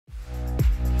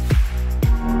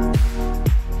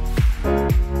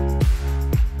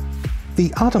The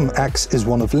AtomX is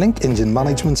one of Link Engine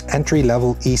Management's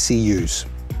entry-level ECUs.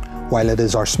 While it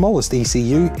is our smallest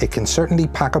ECU, it can certainly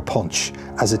pack a punch,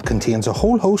 as it contains a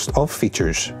whole host of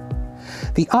features.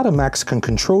 The AtomX can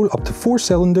control up to 4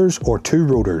 cylinders or 2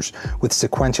 rotors, with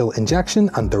sequential injection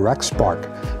and direct spark,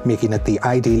 making it the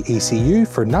ideal ECU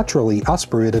for naturally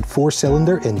aspirated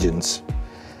 4-cylinder engines.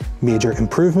 Major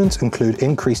improvements include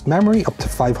increased memory up to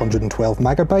 512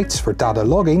 MB for data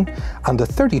logging and a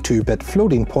 32-bit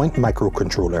floating point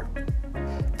microcontroller.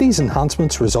 These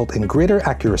enhancements result in greater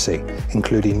accuracy,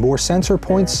 including more sensor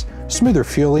points, smoother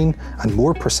fueling, and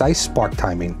more precise spark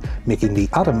timing, making the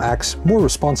AtomX more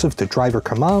responsive to driver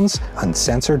commands and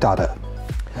sensor data.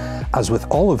 As with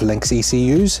all of Link's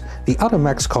ECUs, the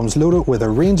AtomX comes loaded with a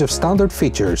range of standard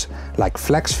features like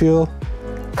flex fuel,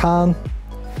 CAN,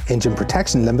 engine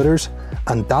protection limiters,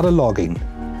 and data logging,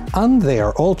 and they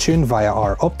are all tuned via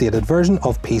our updated version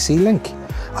of PC Link,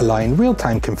 allowing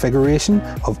real-time configuration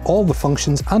of all the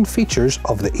functions and features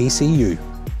of the ECU.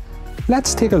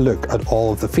 Let's take a look at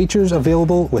all of the features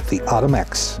available with the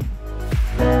AtomX.